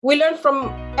we learn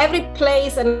from every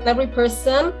place and every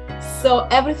person. So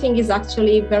everything is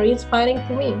actually very inspiring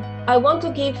to me. I want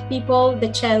to give people the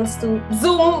chance to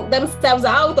zoom themselves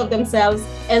out of themselves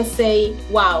and say,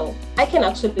 wow, I can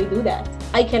actually do that.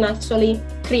 I can actually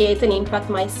create an impact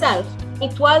myself.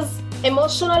 It was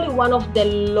emotionally one of the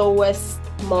lowest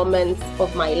moments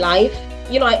of my life.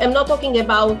 I'm not talking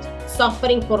about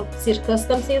suffering for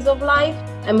circumstances of life.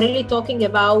 I'm really talking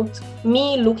about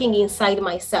me looking inside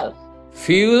myself.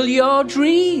 Fuel your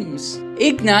dreams.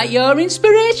 Ignite your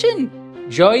inspiration.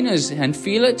 Join us and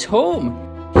feel at home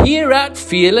here at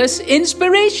Fearless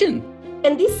Inspiration.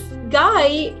 And this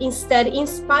guy instead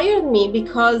inspired me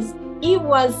because he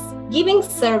was giving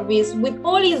service with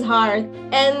all his heart.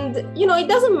 And, it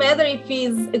doesn't matter if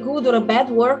he's a good or a bad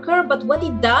worker, but what he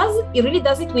does, he really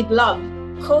does it with love.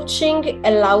 Coaching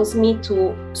allows me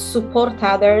to support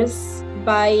others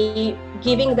by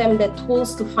giving them the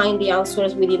tools to find the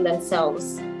answers within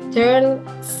themselves. Turn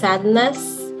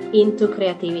sadness into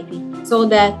creativity so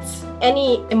that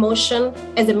any emotion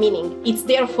has a meaning. It's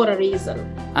there for a reason.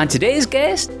 And today's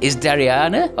guest is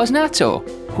Dariana Osnato,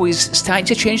 who is starting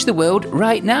to change the world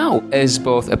right now as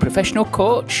both a professional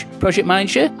coach, project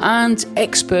manager, and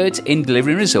expert in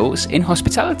delivering results in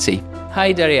hospitality.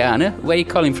 Hi Dariana, where are you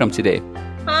calling from today?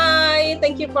 Hi,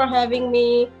 thank you for having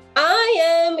me.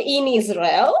 I am in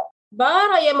Israel, but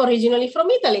I am originally from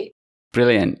Italy.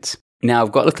 Brilliant. Now,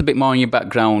 I've got a little bit more on your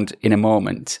background in a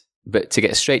moment, but to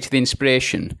get straight to the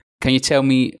inspiration, can you tell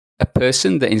me a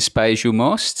person that inspires you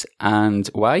most and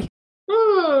why?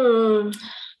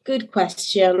 Good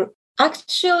question.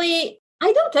 Actually,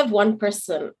 I don't have one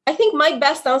person. I think my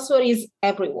best answer is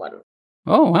everyone.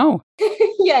 Oh, wow.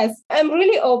 Yes, I'm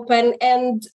really open.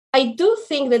 And I do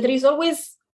think that there is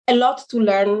always a lot to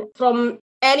learn from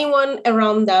anyone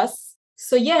around us.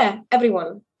 So yeah,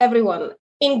 everyone.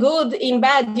 In good, in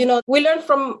bad, we learn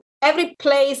from every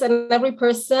place and every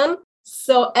person.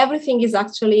 So everything is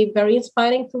actually very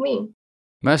inspiring to me.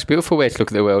 That's a beautiful way to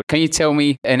look at the world. Can you tell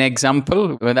me an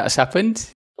example when that's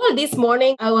happened? Well, this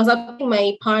morning I was helping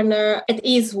my partner at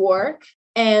his work,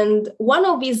 and one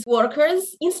of his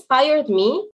workers inspired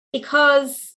me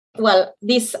because, well,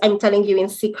 this I'm telling you in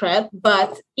secret,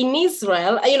 but in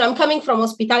Israel, I'm coming from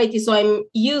hospitality, so I'm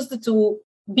used to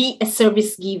be a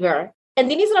service giver. And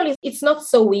in Israel, it's not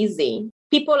so easy.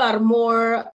 People are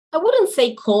more, I wouldn't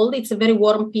say cold, it's a very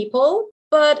warm people,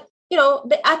 but,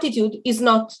 the attitude is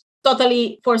not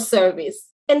totally for service.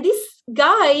 And this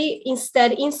guy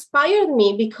instead inspired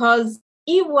me because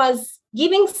he was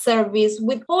giving service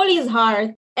with all his heart.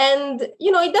 And,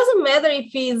 it doesn't matter if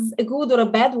he's a good or a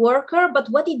bad worker, but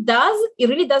what he does, he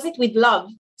really does it with love.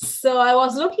 So I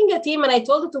was looking at him and I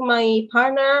told to my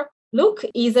partner, look,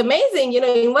 he's amazing.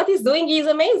 In what he's doing, he's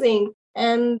amazing.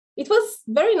 And it was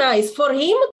very nice for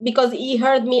him because he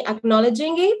heard me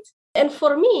acknowledging it. And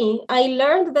for me, I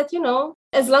learned that,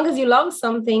 as long as you love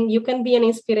something, you can be an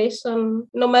inspiration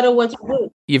no matter what you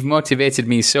do. You've motivated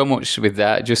me so much with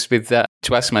that,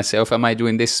 to ask myself, am I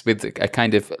doing this with a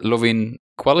kind of loving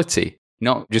quality?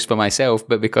 Not just for myself,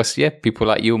 but because, people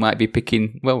like you might be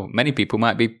many people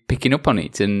might be picking up on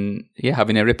it and,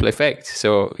 having a ripple effect.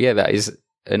 So, that is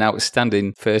an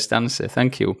outstanding first answer.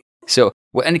 Thank you. So,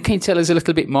 and can you tell us a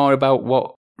little bit more about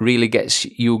what really gets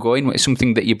you going? What is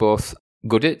something that you're both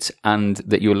good at and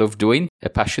that you love doing, a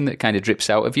passion that kind of drips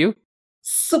out of you?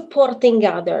 Supporting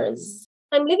others.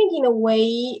 I'm living in a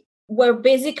way where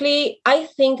basically I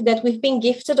think that we've been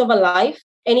gifted of a life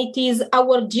and it is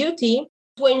our duty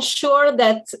to ensure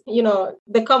that,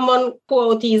 the common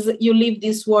quote is you leave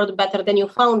this world better than you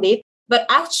found it. But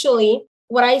actually,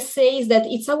 what I say is that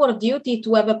it's our duty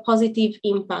to have a positive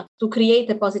impact, to create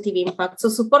a positive impact. So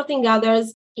supporting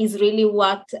others is really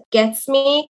what gets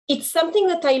me. It's something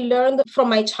that I learned from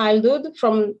my childhood,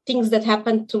 from things that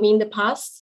happened to me in the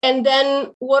past. And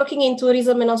then working in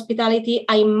tourism and hospitality,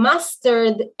 I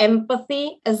mastered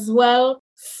empathy as well.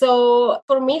 So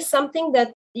for me, something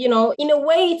that, in a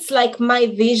way, it's like my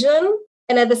vision.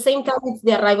 And at the same time, it's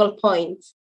the arrival point.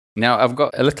 Now, I've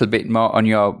got a little bit more on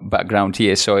your background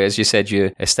here. So as you said,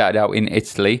 you started out in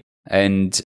Italy,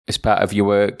 and as part of your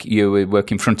work, you were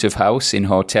working front of house in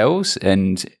hotels,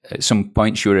 and at some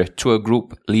points you were a tour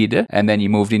group leader, and then you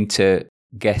moved into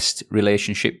guest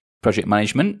relationship project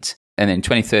management. And then in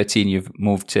 2013, you've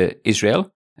moved to Israel.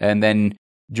 And then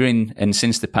during and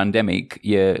since the pandemic,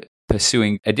 you're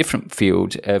pursuing a different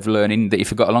field of learning that you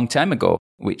forgot a long time ago,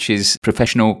 which is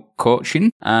professional coaching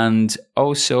and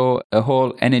also a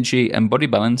whole energy and body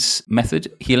balance method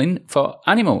healing for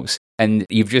animals. And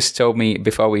you've just told me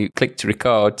before we clicked to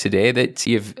record today that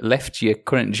you've left your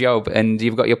current job and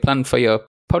you've got your plan for your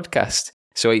podcast.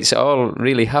 So it's all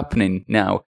really happening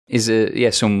now. Is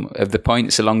some of the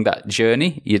points along that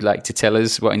journey you'd like to tell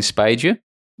us what inspired you?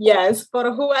 Yes,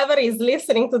 for whoever is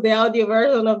listening to the audio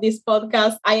version of this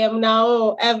podcast, I am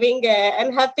now having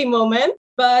a happy moment.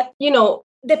 But,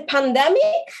 the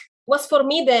pandemic was for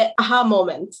me the aha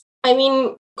moment. I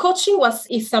mean, coaching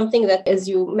is something that, as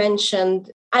you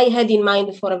mentioned, I had in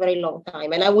mind for a very long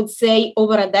time. And I would say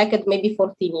over a decade, maybe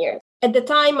 14 years. At the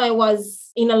time, I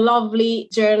was in a lovely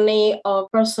journey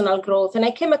of personal growth, and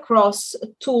I came across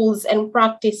tools and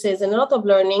practices and a lot of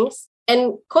learnings.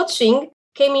 And coaching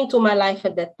came into my life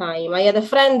at that time. I had a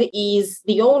friend, is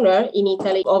the owner in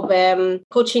Italy of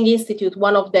coaching institute,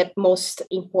 one of the most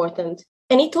important.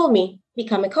 And he told me,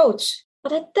 become a coach.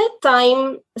 But at that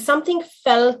time, something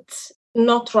felt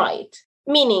not right.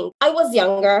 Meaning, I was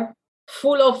younger,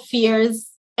 full of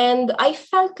fears, and I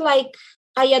felt like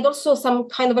I had also some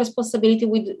kind of responsibility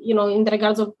with, in the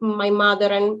regards of my mother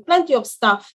and plenty of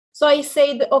stuff. So I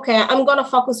said, okay, I'm going to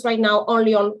focus right now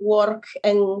only on work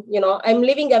and, I'm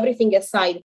leaving everything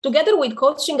aside. Together with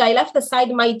coaching, I left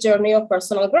aside my journey of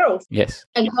personal growth. Yes.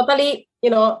 And totally,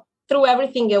 threw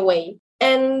everything away.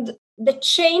 And the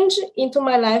change into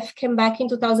my life came back in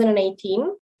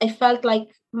 2018. I felt like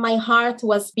my heart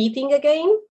was beating again.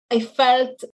 I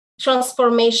felt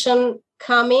transformation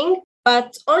coming,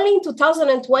 but only in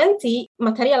 2020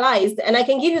 materialized. And I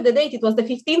can give you the date. It was the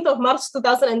 15th of March,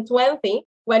 2020,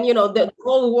 when, the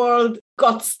whole world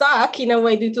got stuck in a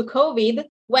way due to COVID,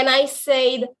 when I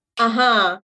said,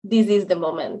 this is the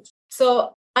moment.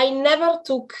 So I never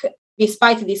took,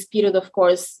 despite this period, of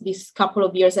course, this couple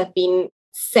of years have been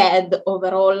sad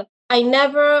overall, I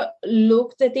never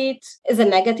looked at it as a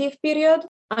negative period.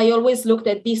 I always looked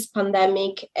at this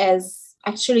pandemic as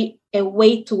actually a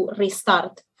way to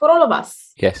restart for all of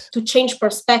us. Yes. To change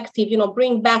perspective,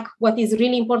 bring back what is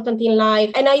really important in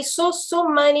life. And I saw so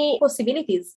many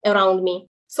possibilities around me.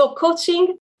 So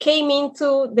coaching came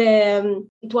into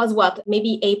it was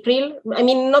maybe April. I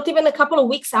mean, not even a couple of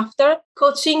weeks after,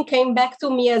 coaching came back to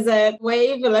me as a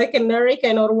wave, like an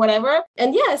hurricane or whatever.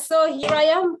 And so here I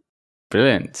am.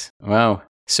 Brilliant. Wow.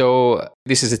 So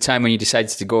this is the time when you decided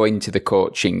to go into the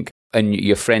coaching, and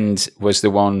your friend was the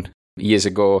one years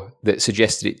ago that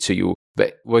suggested it to you.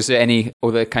 But was there any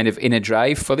other kind of inner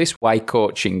drive for this? Why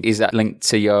coaching? Is that linked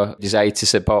to your desire to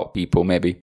support people,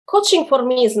 maybe? Coaching for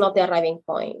me is not the arriving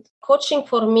point. Coaching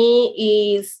for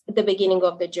me is the beginning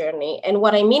of the journey. And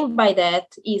what I mean by that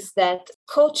is that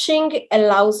coaching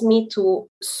allows me to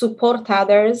support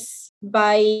others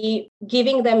by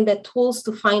giving them the tools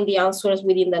to find the answers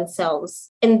within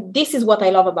themselves. And this is what I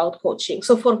love about coaching.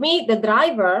 So for me, the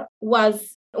driver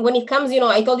was, when it comes,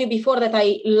 I told you before that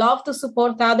I love to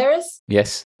support others.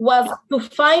 Yes. Was to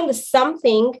find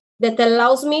something that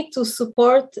allows me to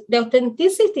support the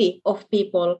authenticity of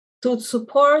people, to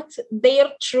support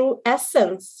their true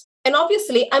essence. And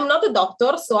obviously, I'm not a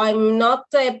doctor, so I'm not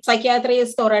a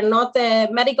psychiatrist or I'm not a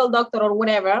medical doctor or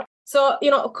whatever. So,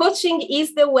 coaching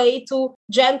is the way to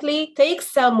gently take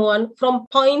someone from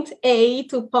point A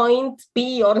to point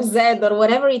B or Z or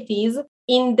whatever it is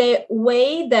in the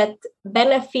way that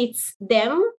benefits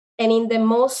them and in the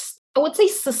most, I would say,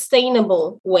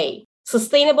 sustainable way.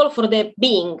 Sustainable for the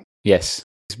being. Yes,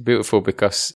 it's beautiful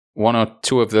because one or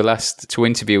two of the last two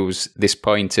interviews, this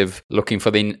point of looking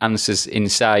for the answers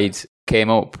inside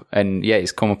came up, and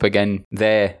it's come up again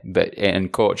there.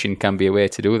 And coaching can be a way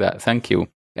to do that. Thank you.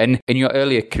 And in your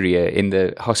earlier career in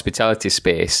the hospitality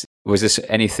space, was there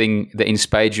anything that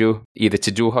inspired you either to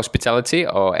do hospitality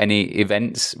or any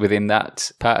events within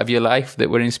that part of your life that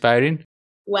were inspiring?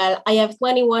 Well, I have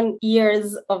 21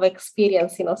 years of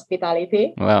experience in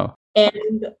hospitality. Wow.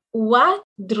 And what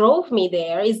drove me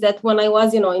there is that when I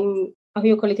was, in, how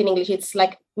you call it in English, it's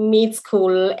like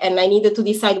mid-school, and I needed to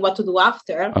decide what to do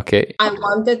after. Okay. I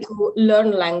wanted to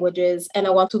learn languages, and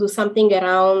I want to do something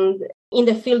around in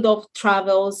the field of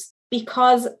travels,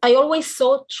 because I always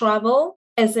saw travel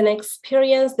as an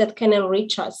experience that can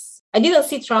enrich us. I didn't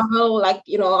see travel like,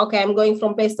 okay, I'm going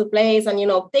from place to place and,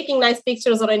 taking nice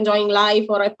pictures or enjoying life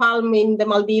or a palm in the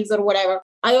Maldives or whatever.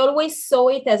 I always saw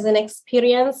it as an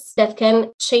experience that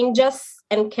can change us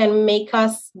and can make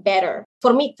us better.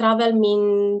 For me, travel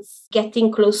means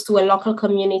getting close to a local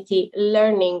community,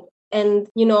 learning, and,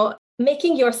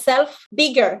 making yourself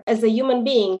bigger as a human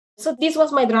being. So this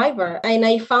was my driver. And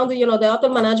I found, the hotel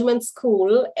management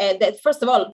school that, first of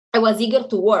all, I was eager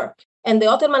to work. And the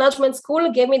hotel management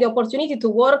school gave me the opportunity to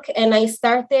work. And I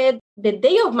started the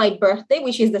day of my birthday,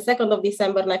 which is the 2nd of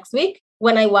December next week,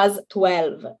 when I was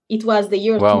 12. It was the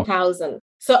year 2000.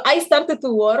 So I started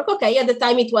to work. Okay, at the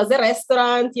time it was a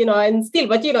restaurant, and still,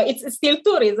 but, it's still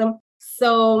tourism.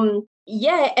 So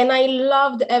yeah, and I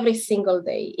loved every single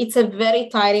day. It's a very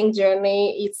tiring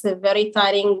journey. It's a very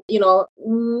tiring,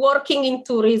 working in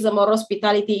tourism or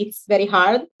hospitality, it's very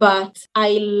hard, but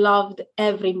I loved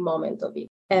every moment of it.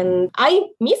 And I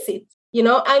miss it.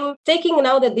 I'm taking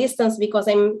now the distance because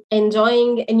I'm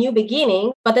enjoying a new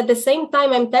beginning. But at the same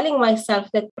time, I'm telling myself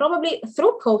that probably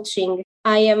through coaching,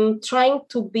 I am trying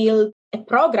to build a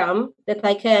program that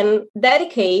I can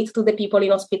dedicate to the people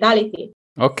in hospitality.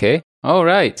 Okay. All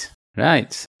right.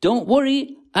 Right. Don't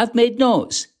worry, I've made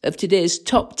notes of today's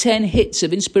top 10 hits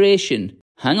of inspiration.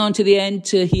 Hang on to the end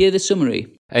to hear the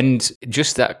summary. And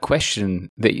just that question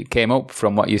that came up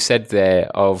from what you said there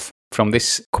from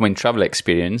this coming travel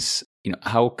experience,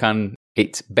 how can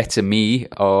it better me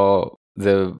or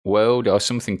the world or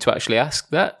something, to actually ask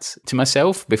that to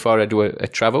myself before I do a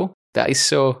travel? That is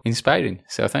so inspiring.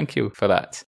 So thank you for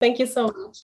that. Thank you so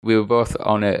much. We were both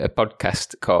on a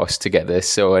podcast course together.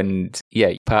 So, and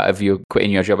yeah, part of you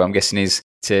quitting your job, I'm guessing, is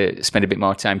to spend a bit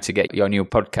more time to get your new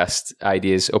podcast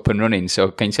ideas up and running. So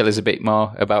can you tell us a bit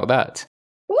more about that?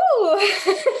 Ooh,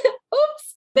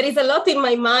 oops. There is a lot in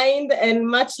my mind and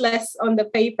much less on the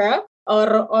paper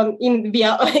or in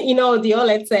audio,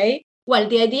 let's say. Well,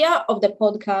 the idea of the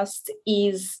podcast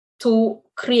is to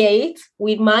create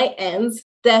with my hands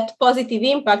that positive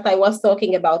impact I was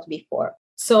talking about before.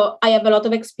 So I have a lot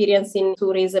of experience in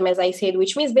tourism, as I said,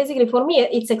 which means basically for me,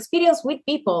 it's experience with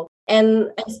people.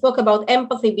 And I spoke about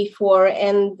empathy before,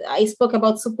 and I spoke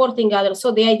about supporting others.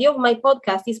 So the idea of my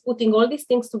podcast is putting all these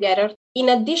things together. In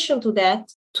addition to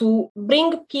that, to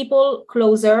bring people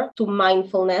closer to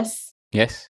mindfulness.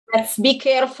 Yes. Let's be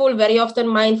careful. Very often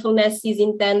mindfulness is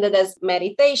intended as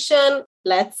meditation.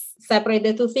 Let's separate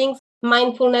the two things.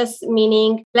 Mindfulness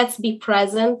meaning let's be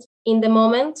present in the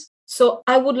moment. So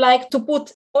I would like to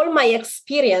put all my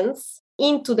experience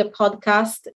into the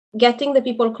podcast, getting the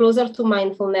people closer to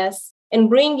mindfulness and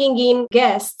bringing in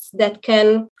guests that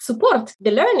can support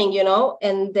the learning,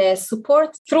 and the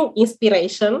support through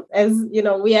inspiration, as,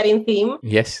 we are in theme.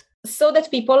 Yes. So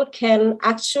that people can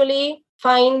actually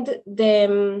find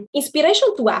the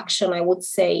inspiration to action, I would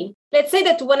say. Let's say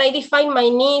that when I define my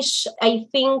niche, I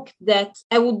think that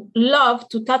I would love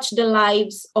to touch the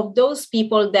lives of those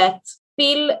people that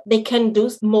feel they can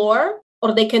do more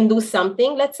or they can do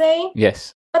something, let's say.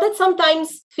 Yes. But that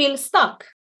sometimes feel stuck,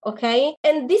 okay?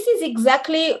 And this is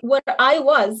exactly where I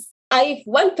was. I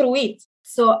went through it.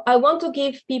 So I want to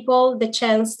give people the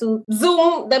chance to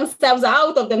zoom themselves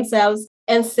out of themselves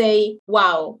and say,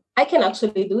 wow, I can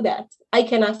actually do that. I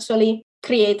can actually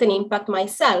create an impact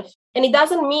myself. And it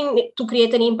doesn't mean to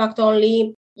create an impact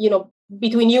only,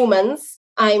 between humans.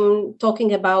 I'm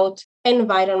talking about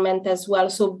environment as well.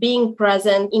 So being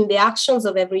present in the actions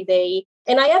of every day.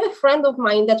 And I have a friend of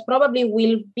mine that probably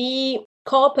will be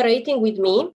cooperating with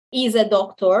me. He's a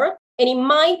doctor, and he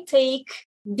might take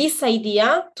this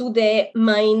idea to the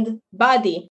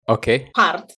mind-body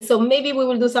part. So maybe we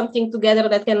will do something together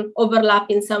that can overlap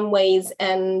in some ways.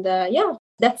 And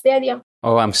that's the idea.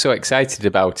 Oh, I'm so excited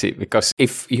about it, because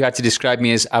if you had to describe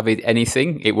me as avid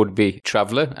anything, it would be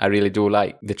traveller. I really do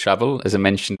like the travel, as I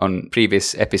mentioned on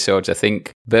previous episodes, I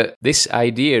think. But this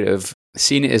idea of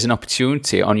seeing it as an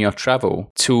opportunity on your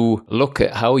travel to look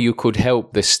at how you could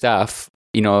help the staff,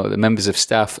 the members of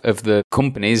staff of the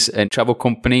companies and travel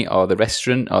company or the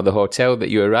restaurant or the hotel that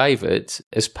you arrive at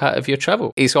as part of your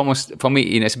travel. It's almost, for me,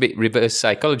 it's a bit reverse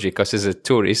psychology, because as a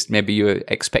tourist, maybe you're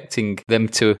expecting them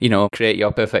to, create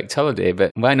your perfect holiday.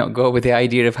 But why not go with the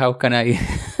idea of how can I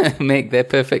make their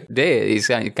perfect day? It's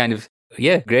kind of,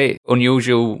 great,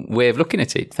 unusual way of looking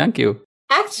at it. Thank you.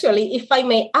 Actually, if I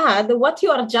may add, what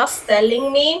you are just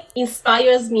telling me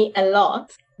inspires me a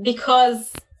lot,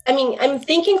 because I'm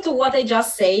thinking to what I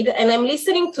just said, and I'm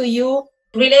listening to you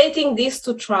relating this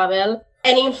to travel.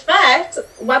 And in fact,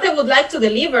 what I would like to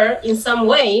deliver in some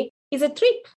way is a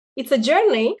trip. It's a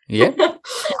journey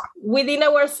within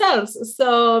ourselves.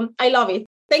 So I love it.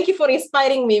 Thank you for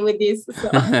inspiring me with this. So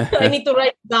I need to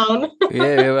write it down.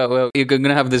 Well, you're going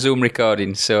to have the Zoom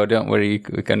recording, so don't worry,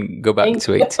 we can go back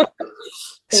to it.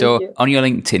 So on your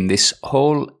LinkedIn, this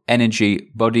whole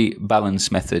energy body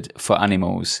balance method for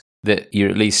animals that you're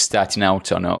at least starting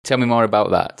out on. Tell me more about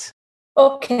that.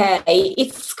 Okay,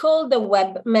 it's called the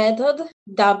WEB method,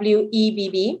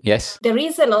 WEBB. Yes. There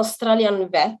is an Australian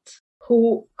vet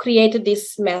who created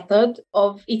this method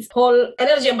of its whole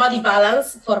energy and body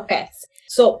balance for pets.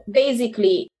 So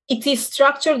basically, it is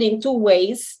structured in two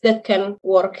ways that can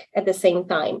work at the same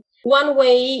time. One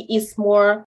way is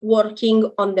more working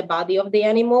on the body of the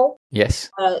animal. Yes.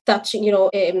 Touching,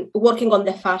 working on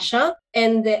the fascia,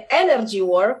 and the energy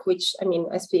work, which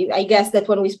I guess that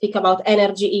when we speak about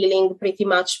energy healing, pretty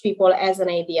much people has an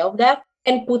idea of that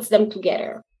and puts them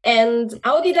together. And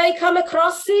how did I come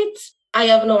across it? I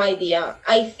have no idea.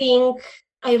 I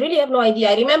really have no idea.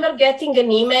 I remember getting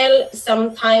an email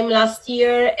sometime last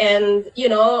year, and,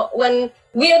 when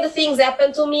weird things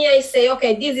happen to me, I say,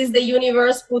 okay, this is the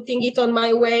universe putting it on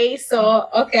my way. So,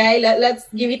 okay, let's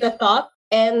give it a thought.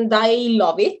 And I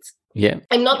love it. Yeah.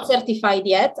 I'm not certified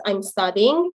yet. I'm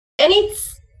studying. And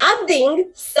it's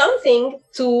adding something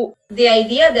to the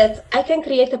idea that I can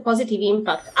create a positive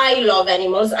impact. I love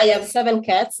animals. I have 7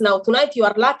 cats. Now, tonight you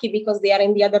are lucky because they are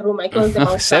in the other room. I closed them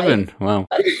outside. 7? Wow.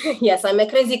 Yes, I'm a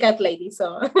crazy cat lady.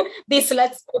 So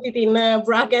let's put it in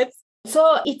brackets.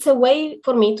 So it's a way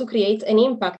for me to create an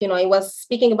impact. I was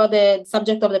speaking about the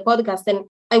subject of the podcast, and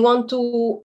I want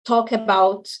to talk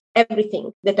about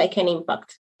everything that I can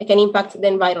impact. I can impact the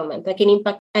environment. I can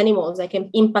impact animals. I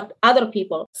can impact other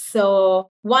people.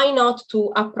 So why not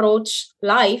to approach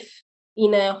life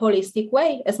in a holistic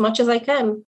way as much as I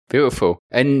can? Beautiful.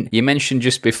 And you mentioned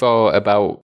just before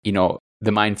about,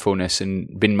 the mindfulness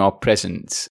and being more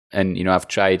present. And, I've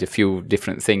tried a few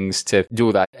different things to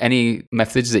do that. Any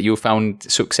methods that you found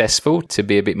successful to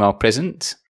be a bit more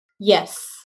present?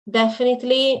 Yes,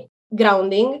 definitely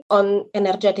grounding on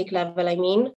energetic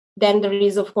level, Then there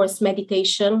is, of course,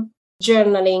 meditation,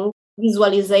 journaling,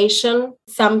 visualization,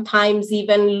 sometimes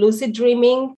even lucid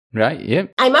dreaming. Right, yeah.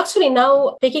 I'm actually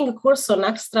now taking a course on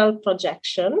astral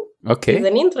projection. Okay. It's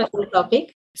an interesting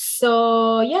topic.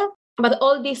 So, yeah. But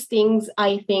all these things,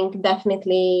 I think,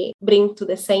 definitely bring to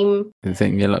the same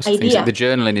idea. Lots of things. The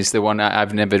journaling is the one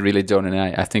I've never really done, and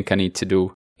I think I need to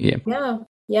do. Yeah.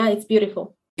 Yeah, it's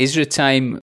beautiful. Is there a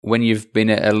time when you've been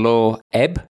at a low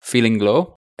ebb, feeling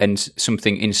low, and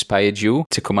something inspired you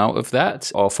to come out of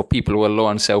that? Or for people who are low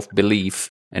on self-belief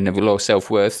and have low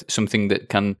self-worth, something that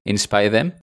can inspire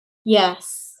them?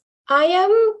 Yes. I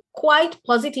am quite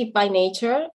positive by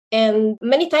nature. And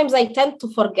many times I tend to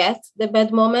forget the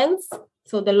bad moments,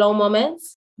 so the low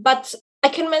moments. But I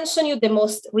can mention you the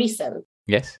most recent.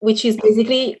 Yes. Which is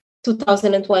basically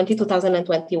 2020,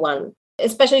 2021.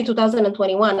 Especially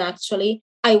 2021, actually.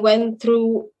 I went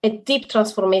through a deep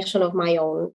transformation of my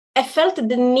own. I felt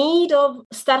the need of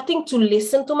starting to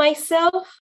listen to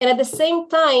myself. And at the same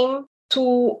time,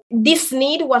 this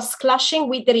need was clashing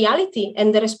with the reality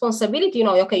and the responsibility.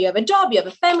 Okay, you have a job, you have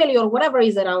a family, or whatever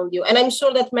is around you. And I'm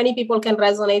sure that many people can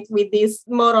resonate with this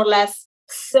more or less.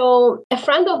 So a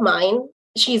friend of mine,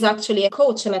 she's actually a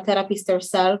coach and a therapist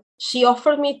herself. She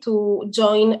offered me to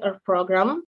join her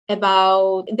program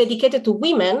dedicated to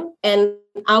women and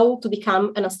how to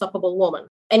become an unstoppable woman.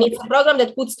 And it's a program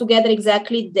that puts together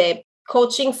exactly the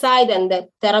coaching side and the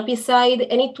therapy side.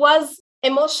 And it was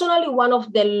emotionally one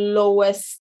of the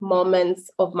lowest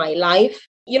moments of my life.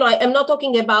 I'm not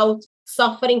talking about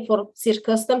suffering for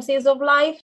circumstances of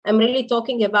life. I'm really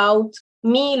talking about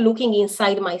me looking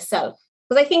inside myself.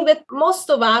 Because I think that most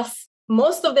of us,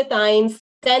 most of the times,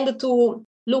 tend to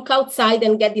look outside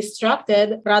and get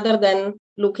distracted rather than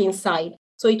look inside.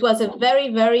 So it was a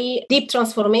very, very deep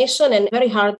transformation and very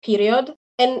hard period.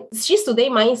 And she's today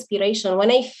my inspiration. When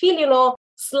I feel,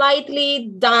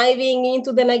 slightly diving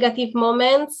into the negative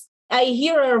moments, I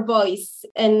hear her voice.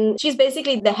 And she's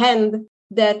basically the hand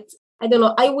that,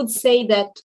 I would say that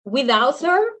without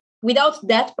her, without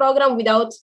that program,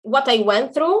 without what I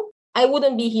went through, I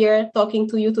wouldn't be here talking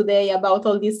to you today about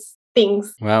all these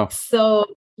things. Wow. So,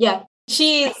 yeah,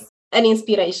 she is an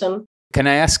inspiration. Can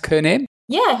I ask her name?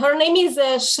 Yeah, her name is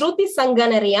Shruti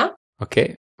Sanganeria.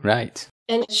 Okay, right.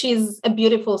 And she's a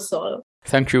beautiful soul.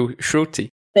 Thank you, Shruti.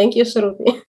 Thank you,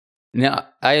 Shruti. Now,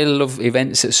 I love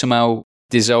events that somehow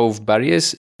dissolve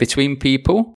barriers between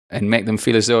people and make them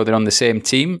feel as though they're on the same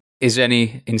team. Is there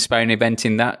any inspiring event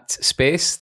in that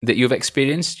space that you've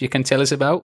experienced you can tell us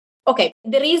about? Okay,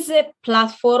 there is a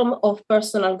platform of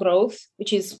personal growth,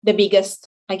 which is the biggest,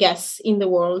 I guess, in the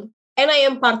world. And I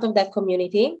am part of that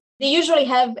community. They usually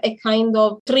have a kind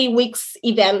of 3 weeks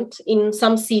event in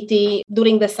some city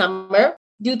during the summer.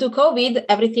 Due to COVID,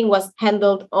 everything was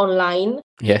handled online.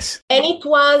 Yes. And it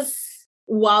was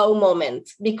wow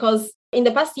moment because in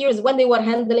the past years when they were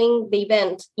handling the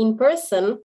event in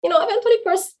person, eventually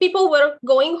people were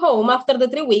going home after the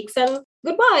 3 weeks and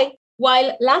goodbye.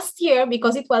 While last year,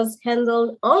 because it was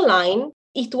handled online,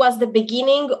 it was the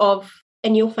beginning of a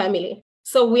new family.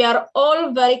 So we are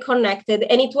all very connected.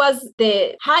 And it was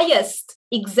the highest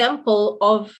example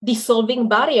of dissolving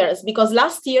barriers because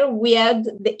last year we had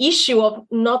the issue of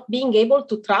not being able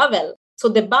to travel. So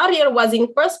the barrier was in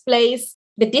first place,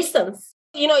 the distance.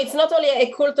 It's not only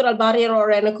a cultural barrier or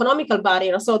an economical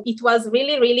barrier. So it was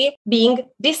really, really being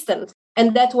distant.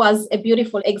 And that was a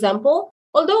beautiful example.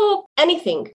 Although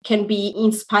anything can be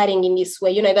inspiring in this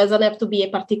way, it doesn't have to be a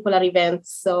particular event.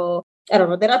 So I don't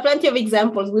know. There are plenty of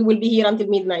examples. We will be here until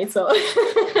midnight. So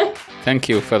thank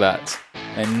you for that.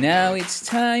 And now it's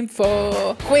time for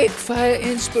Quickfire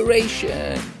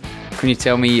Inspiration. Can you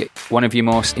tell me one of your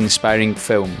most inspiring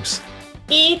films?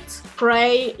 Eat,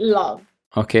 Pray, Love.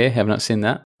 Okay, have not seen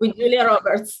that. With Julia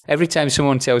Roberts. Every time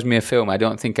someone tells me a film, I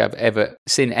don't think I've ever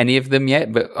seen any of them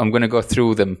yet, but I'm going to go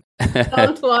through them.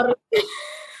 Don't worry.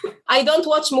 I don't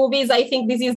watch movies. I think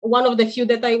this is one of the few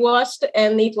that I watched,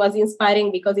 and it was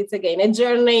inspiring because it's, again, a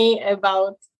journey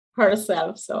about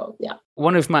herself. So, yeah.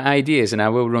 One of my ideas, and I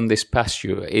will run this past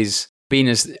you, is being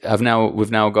as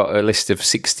we've now got a list of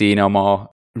 16 or more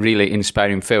really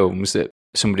inspiring films that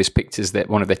somebody's picked as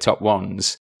one of their top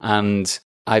ones, and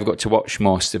I've got to watch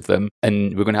most of them,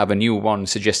 and we're going to have a new one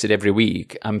suggested every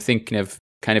week. I'm thinking of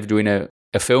kind of doing a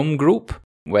film group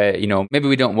where, maybe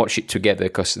we don't watch it together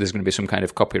because there's going to be some kind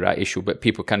of copyright issue, but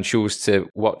people can choose to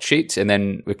watch it, and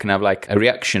then we can have like a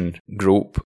reaction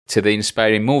group to the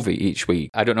inspiring movie each week.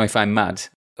 I don't know if I'm mad.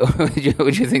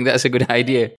 Would you think that's a good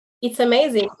idea? It's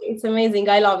amazing. It's amazing.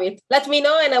 I love it. Let me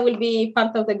know and I will be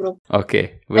part of the group.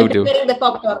 Okay, will do. Preparing the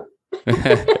popcorn.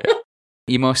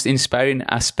 Your most inspiring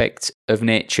aspect of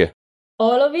nature?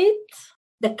 All of it.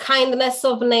 The kindness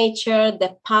of nature,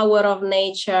 the power of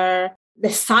nature, the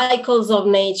cycles of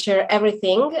nature,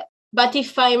 everything. But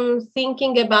if I'm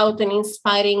thinking about an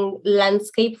inspiring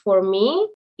landscape for me,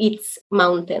 it's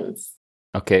mountains.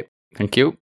 Okay, thank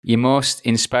you. Your most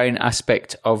inspiring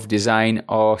aspect of design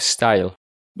or style?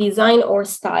 Design or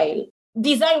style?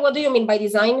 Design, what do you mean by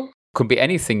design? Could be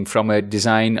anything from a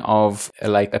design of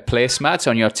like a placemat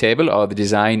on your table, or the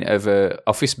design of an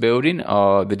office building,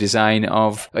 or the design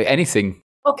of anything.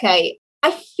 Okay.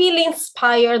 I feel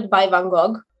inspired by Van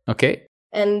Gogh. Okay.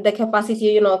 And the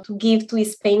capacity, to give to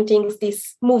his paintings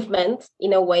this movement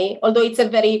in a way, although it's a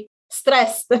very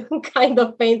stressed kind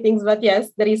of paintings, but yes,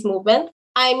 there is movement.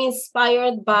 I'm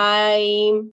inspired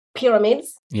by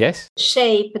pyramids. Yes.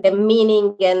 Shape, the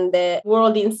meaning and the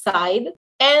world inside.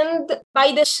 And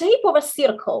by the shape of a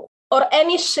circle or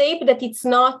any shape that it's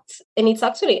not, and it's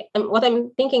actually, what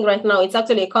I'm thinking right now, it's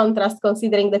actually a contrast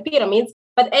considering the pyramids,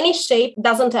 but any shape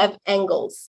doesn't have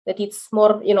angles, that it's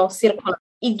more, circular.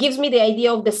 It gives me the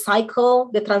idea of the cycle,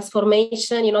 the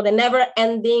transformation, the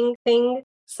never-ending thing.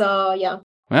 So, yeah.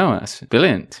 Wow, that's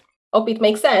brilliant. Hope it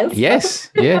makes sense.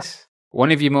 Yes, yes.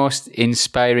 One of your most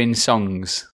inspiring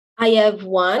songs? I have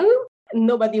one.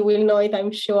 Nobody will know it,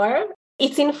 I'm sure.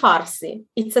 It's in Farsi.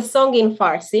 It's a song in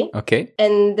Farsi. Okay.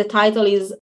 And the title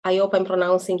is, I hope I'm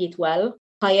pronouncing it well,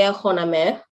 Hayeh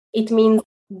Khonameh. It means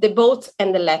the boat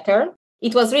and the letter.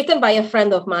 It was written by a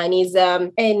friend of mine. He's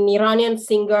an Iranian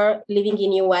singer living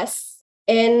in US.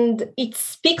 And it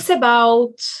speaks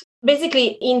about,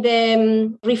 basically in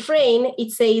the refrain,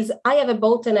 it says, I have a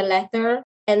boat and a letter,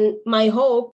 and my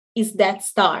hope is that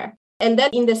star. And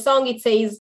then in the song, it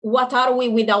says, what are we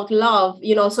without love?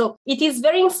 So it is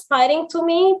very inspiring to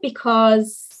me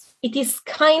because it is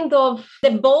kind of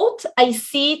the boat. I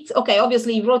see it. Okay,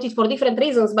 obviously he wrote it for different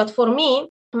reasons, but for me,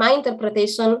 my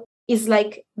interpretation is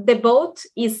like the boat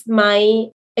is my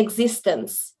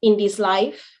existence in this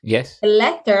life. Yes. The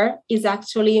letter is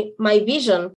actually my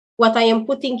vision, what I am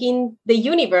putting in the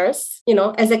universe,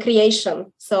 as a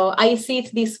creation. So I see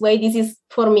it this way. This is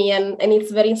for me, and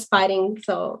it's very inspiring.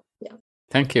 So, yeah.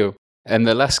 Thank you. And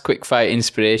the last quickfire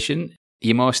inspiration,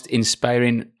 your most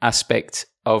inspiring aspect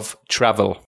of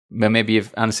travel. Maybe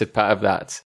you've answered part of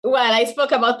that. Well, I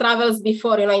spoke about travels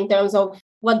before, in terms of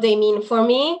what they mean for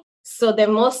me. So the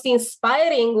most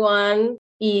inspiring one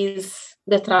is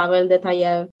the travel that I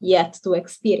have yet to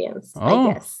experience,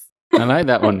 I guess. I like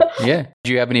that one. Yeah.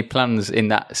 Do you have any plans in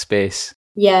that space?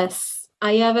 Yes.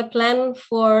 I have a plan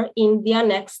for India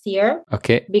next year.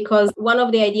 Okay. Because one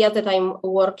of the ideas that I'm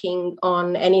working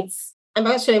on, and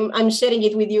I'm sharing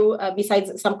it with you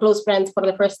besides some close friends for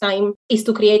the first time, is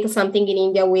to create something in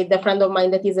India with a friend of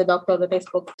mine that is a doctor that I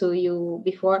spoke to you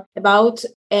before about.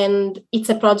 And it's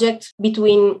a project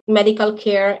between medical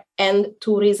care and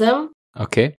tourism.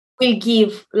 Okay. We'll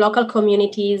give local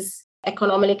communities,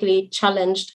 economically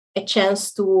challenged, a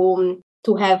chance to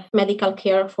have medical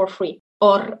care for free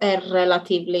or a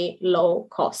relatively low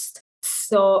cost.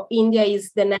 So India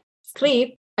is the next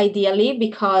trip, ideally,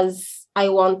 because I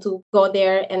want to go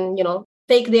there and,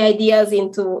 take the ideas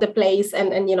into the place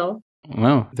and.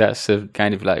 Wow, that's a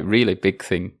kind of like really big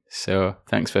thing. So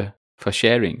thanks for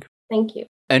sharing. Thank you.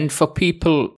 And for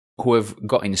people who have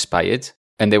got inspired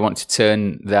and they want to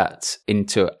turn that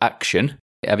into action,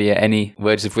 Have you any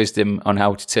words of wisdom on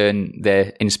how to turn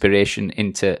their inspiration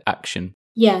into action?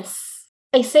 Yes.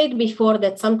 I said before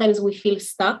that sometimes we feel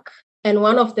stuck. And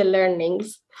one of the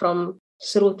learnings from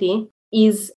Shruti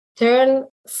is turn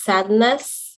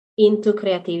sadness into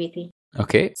creativity.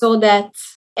 Okay. So that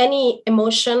any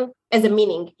emotion has a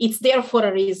meaning. It's there for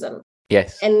a reason.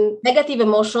 Yes. And negative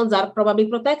emotions are probably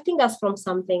protecting us from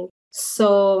something.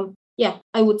 So, yeah,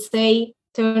 I would say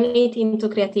turn it into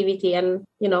creativity. And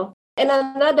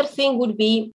another thing would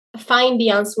be find the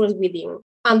answers within.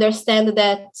 Understand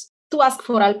that to ask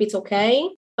for help, it's okay.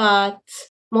 But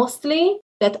mostly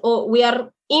that we are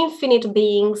infinite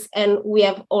beings and we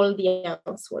have all the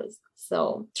answers.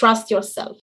 So trust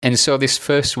yourself. And so this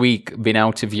first week being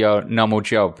out of your normal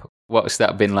job, what's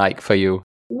that been like for you?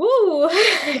 Woo,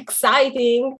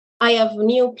 exciting. I have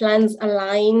new plans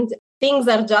aligned. Things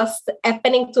are just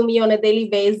happening to me on a daily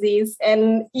basis.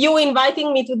 And you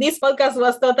inviting me to this podcast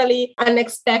was totally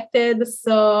unexpected.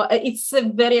 So it's a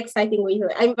very exciting week.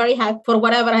 I'm very happy for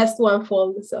whatever has to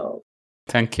unfold. So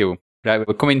thank you. Right,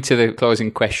 we're coming to the closing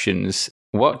questions.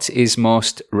 What is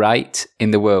most right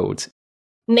in the world?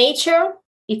 Nature,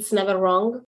 it's never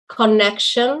wrong.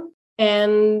 Connection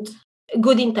and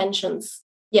good intentions.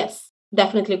 Yes,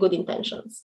 definitely good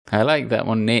intentions. I like that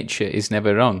one. Nature is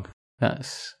never wrong.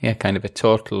 That's, kind of a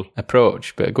total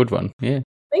approach, but a good one. Yeah.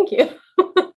 Thank you.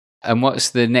 And what's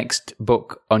the next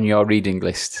book on your reading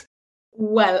list?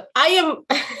 Well, I don't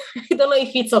know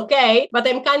if it's okay, but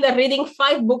I'm kind of reading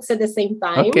 5 books at the same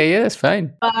time. Okay, yeah, that's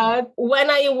fine. But when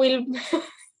I will,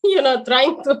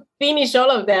 trying to finish all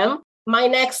of them, my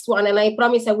next one, and I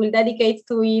promise I will dedicate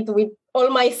to it with all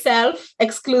myself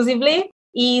exclusively,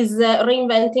 is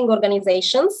Reinventing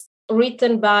Organizations,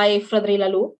 written by Frédéric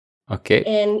Laloux. Okay.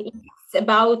 And it's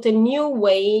about a new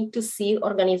way to see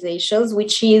organizations,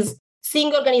 which is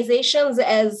seeing organizations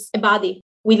as a body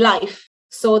with life,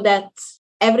 so that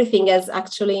everything has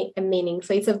actually a meaning.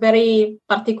 So it's a very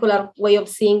particular way of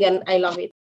seeing, and I love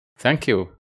it. Thank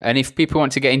you. And if people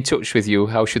want to get in touch with you,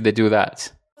 how should they do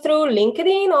that? Through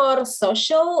LinkedIn or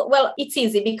social? Well, it's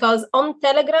easy because on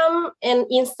Telegram and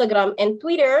Instagram and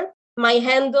Twitter, my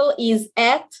handle is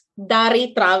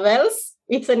 @DariTravels.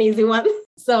 It's an easy one.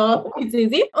 So it's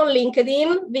easy. On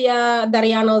LinkedIn via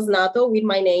Dariana Osnato with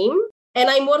my name. And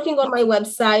I'm working on my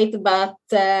website, but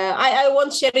I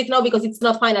won't share it now because it's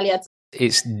not final yet.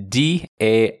 It's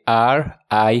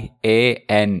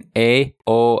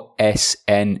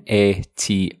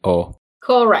DarianaOsnato.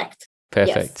 Correct.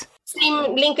 Perfect. Yes.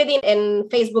 Same LinkedIn and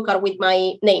Facebook are with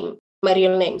my name, my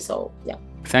real name. So, yeah.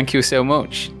 Thank you so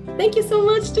much. Thank you so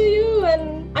much to you.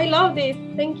 And I loved it.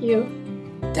 Thank you.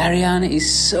 Dariana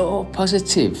is so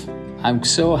positive. I'm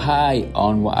so high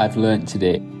on what I've learned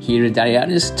today. Here are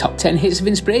Dariana's top 10 hits of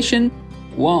inspiration.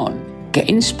 1. Get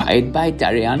inspired by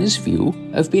Dariana's view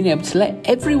of being able to let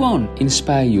everyone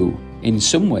inspire you in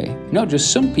some way. Not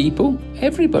just some people,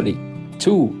 everybody.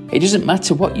 2. It doesn't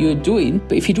matter what you're doing,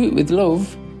 but if you do it with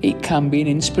love, it can be an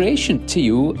inspiration to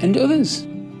you and others.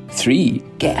 3.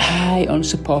 Get high on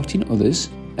supporting others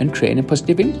and creating a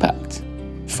positive impact.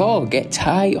 4. Get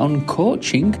high on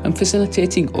coaching and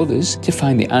facilitating others to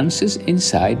find the answers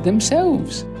inside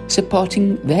themselves,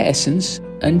 supporting their essence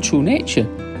and true nature.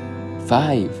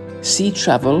 5. See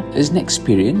travel as an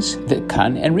experience that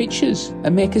can enrich us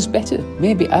and make us better.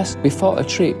 Maybe ask before a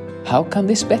trip, how can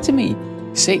this better me?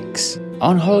 6.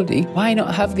 On holiday, why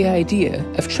not have the idea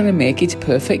of trying to make it a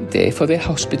perfect day for the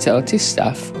hospitality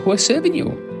staff who are serving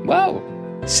you? Wow!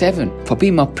 7. For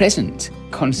being more present,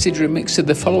 consider a mix of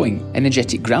the following: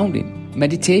 energetic grounding,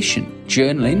 meditation,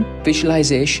 journaling,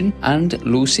 visualization, and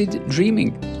lucid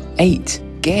dreaming. 8.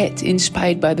 Get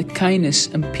inspired by the kindness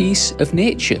and peace of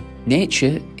nature.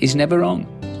 Nature is never wrong.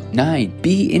 9.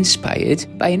 Be inspired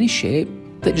by any shape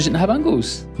that doesn't have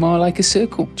angles, more like a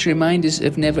circle, to remind us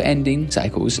of never-ending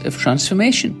cycles of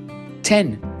transformation.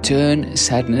 10. Turn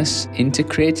sadness into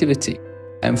creativity.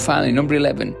 And finally, number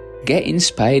 11. Get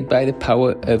inspired by the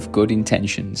power of good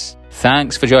intentions.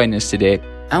 Thanks for joining us today.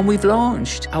 And we've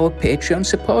launched our Patreon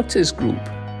supporters group.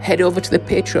 Head over to the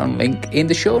Patreon link in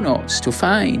the show notes to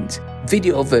find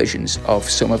video versions of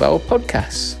some of our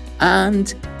podcasts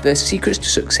and the Secrets to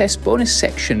Success bonus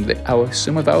section that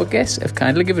some of our guests have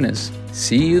kindly given us.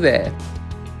 See you there.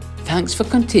 Thanks for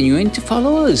continuing to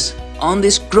follow us on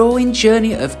this growing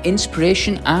journey of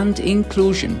inspiration and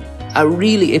inclusion. I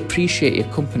really appreciate your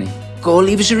company. Go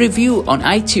leave us a review on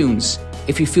iTunes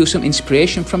if you feel some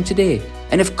inspiration from today.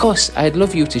 And of course, I'd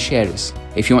love you to share us.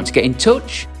 If you want to get in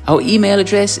touch, our email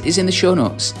address is in the show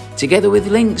notes, together with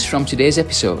links from today's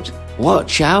episode.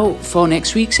 Watch out for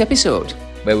next week's episode,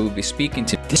 where we'll be speaking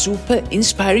to the super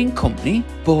inspiring company,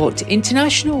 Boat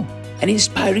International. an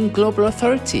inspiring global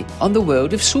authority on the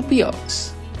world of super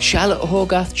yachts. Charlotte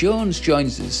Hogarth Jones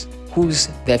joins us, who's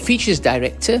their features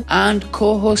director and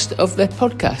co-host of their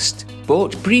podcast,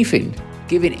 Boat Briefing,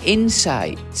 giving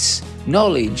insights,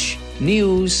 knowledge,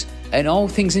 news, and all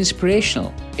things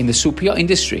inspirational in the super yacht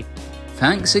industry.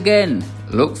 Thanks again.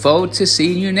 Look forward to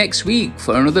seeing you next week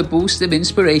for another boost of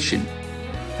inspiration.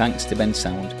 Thanks to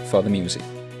Bensound for the music.